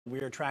We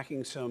are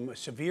tracking some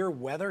severe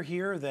weather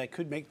here that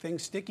could make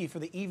things sticky for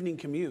the evening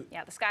commute.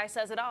 Yeah, the sky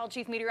says it all.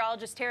 Chief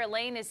Meteorologist Tara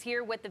Lane is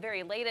here with the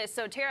very latest.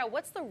 So, Tara,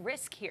 what's the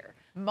risk here?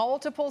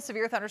 Multiple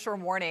severe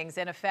thunderstorm warnings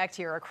in effect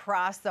here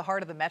across the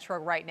heart of the metro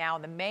right now.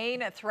 And the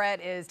main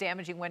threat is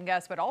damaging wind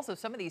gusts, but also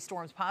some of these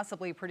storms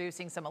possibly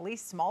producing some at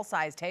least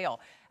small-sized hail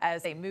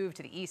as they move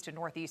to the east and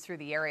northeast through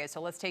the area.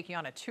 So let's take you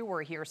on a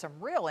tour here. Some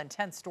real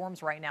intense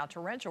storms right now.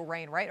 Torrential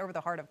rain right over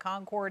the heart of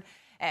Concord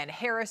and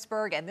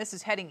Harrisburg, and this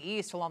is heading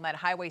east along that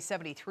Highway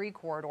 73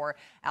 corridor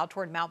out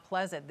toward Mount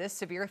Pleasant. This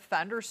severe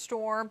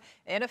thunderstorm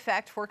in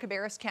effect for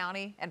Cabarrus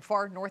County and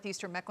far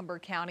northeastern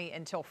Mecklenburg County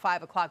until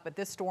 5 o'clock. But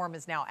this storm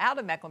is now out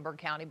of Mecklenburg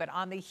County. But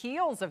on the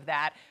heels of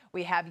that,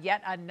 we have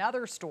yet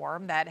another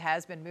storm that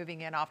has been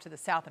moving in off to the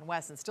south and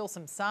west, and still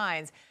some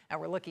signs. And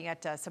we're looking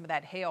at some of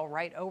that hail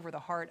right over the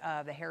heart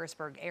of the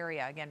Harrisburg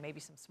area. Again, maybe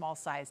some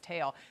small-sized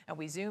hail. And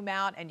we zoom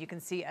out, and you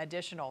can see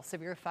additional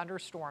severe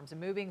thunderstorms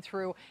moving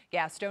through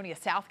Gastonia,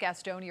 South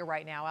Gastonia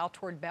right now, out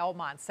toward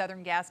Belmont,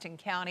 southern Gaston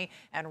County,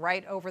 and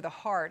right over the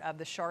heart of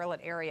the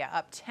Charlotte area.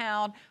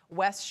 Uptown,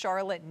 West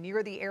Charlotte,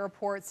 near the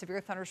airport, severe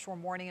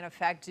thunderstorm warning in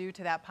effect due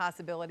to that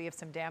possibility of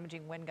some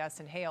damaging wind gusts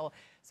and hail.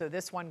 So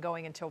this one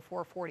going until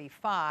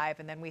 4:45,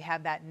 and then we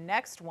have that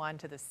next one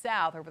to the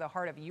south over the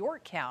heart of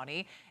York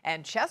County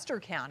and Chester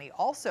County,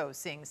 also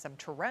seeing some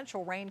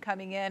torrential rain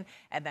coming in,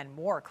 and then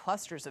more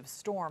clusters of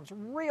storms,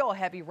 real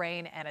heavy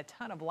rain and a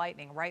ton of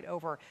lightning right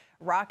over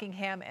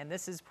Rockingham, and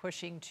this is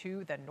pushing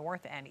to the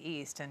north and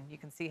east. And you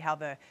can see how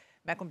the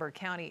Mecklenburg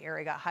County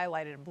area got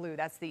highlighted in blue.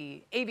 That's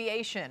the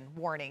aviation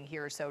warning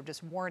here. So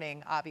just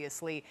warning,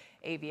 obviously,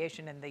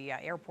 aviation in the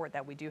airport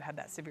that we do have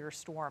that severe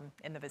storm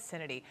in the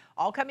vicinity.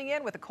 All coming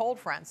in with a cold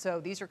front.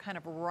 So these are kind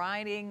of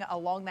riding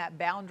along that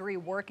boundary,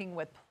 working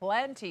with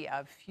plenty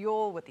of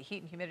fuel with the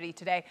heat and humidity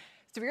today.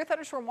 Severe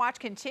thunderstorm watch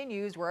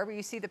continues wherever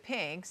you see the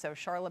pink. So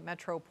Charlotte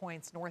Metro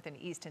points north and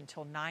east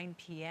until 9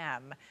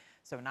 p.m.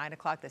 So 9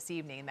 o'clock this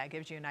evening. That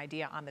gives you an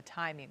idea on the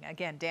timing.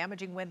 Again,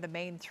 damaging wind, the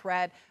main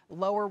threat,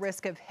 lower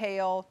risk of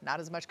hail, not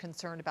as much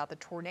concerned about the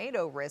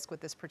tornado risk with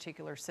this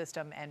particular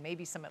system, and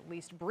maybe some at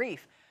least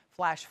brief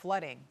flash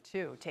flooding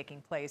too taking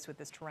place with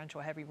this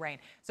torrential heavy rain.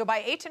 So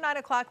by 8 to 9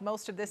 o'clock,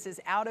 most of this is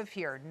out of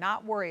here.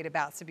 Not worried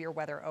about severe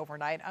weather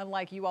overnight,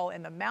 unlike you all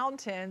in the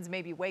mountains,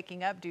 maybe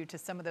waking up due to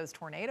some of those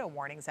tornado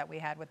warnings that we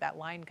had with that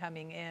line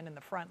coming in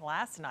the front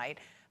last night.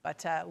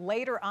 But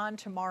later on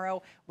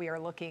tomorrow, we are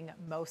looking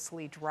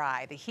mostly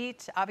dry. The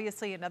heat,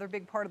 obviously, another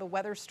big part of the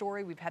weather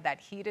story. We've had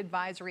that heat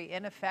advisory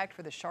in effect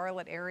for the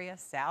Charlotte area,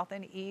 south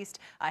and east,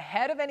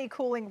 ahead of any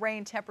cooling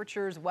rain.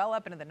 Temperatures well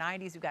up into the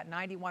 90s. We've got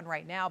 91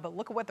 right now, but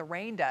look at what the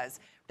rain does.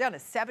 We're down to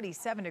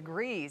 77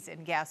 degrees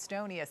in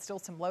Gastonia, still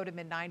some low to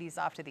mid 90s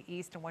off to the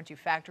east. And once you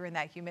factor in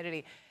that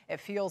humidity, it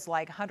feels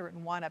like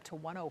 101 up to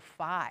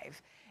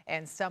 105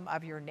 in some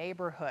of your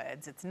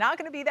neighborhoods. It's not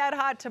going to be that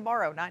hot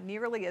tomorrow, not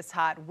nearly as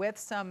hot, with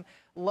some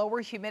lower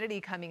humidity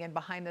coming in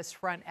behind this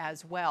front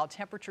as well.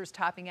 Temperatures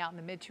topping out in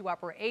the mid to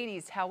upper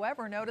 80s.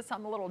 However, notice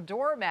on the little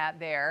doormat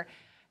there,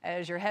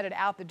 as you're headed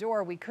out the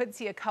door, we could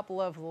see a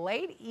couple of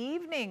late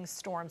evening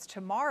storms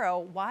tomorrow.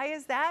 Why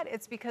is that?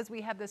 It's because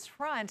we have this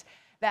front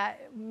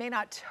that may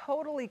not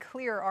totally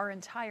clear our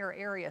entire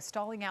area,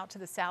 stalling out to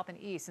the south and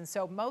east. And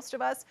so most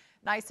of us,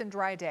 nice and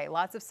dry day,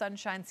 lots of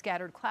sunshine,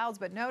 scattered clouds.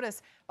 But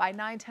notice by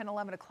 9, 10,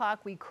 11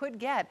 o'clock, we could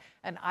get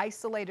an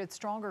isolated,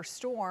 stronger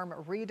storm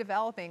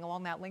redeveloping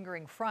along that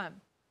lingering front,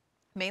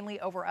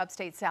 mainly over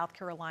upstate South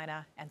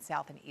Carolina and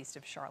south and east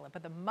of Charlotte.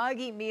 But the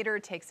muggy meter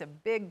takes a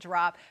big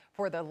drop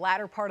for the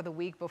latter part of the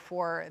week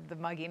before the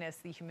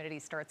mugginess, the humidity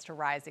starts to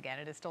rise again.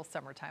 It is still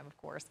summertime, of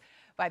course,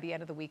 by the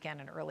end of the weekend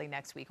and early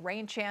next week.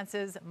 Rain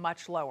chances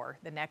much lower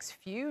the next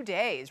few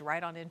days,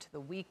 right on into the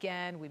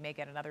weekend. We may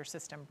get another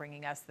system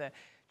bringing us the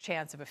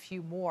chance of a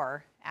few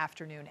more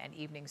afternoon and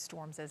evening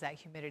storms as that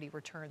humidity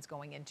returns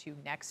going into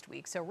next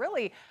week. So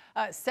really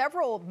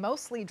several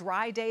mostly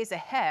dry days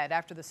ahead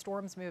after the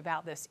storms move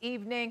out this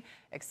evening,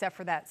 except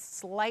for that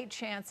slight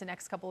chance the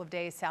next couple of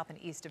days south and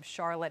east of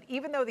Charlotte.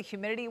 Even though the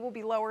humidity will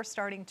be lower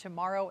starting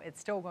tomorrow,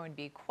 it's still going to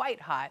be quite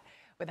hot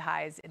with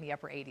highs in the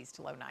upper 80s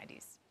to low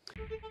 90s.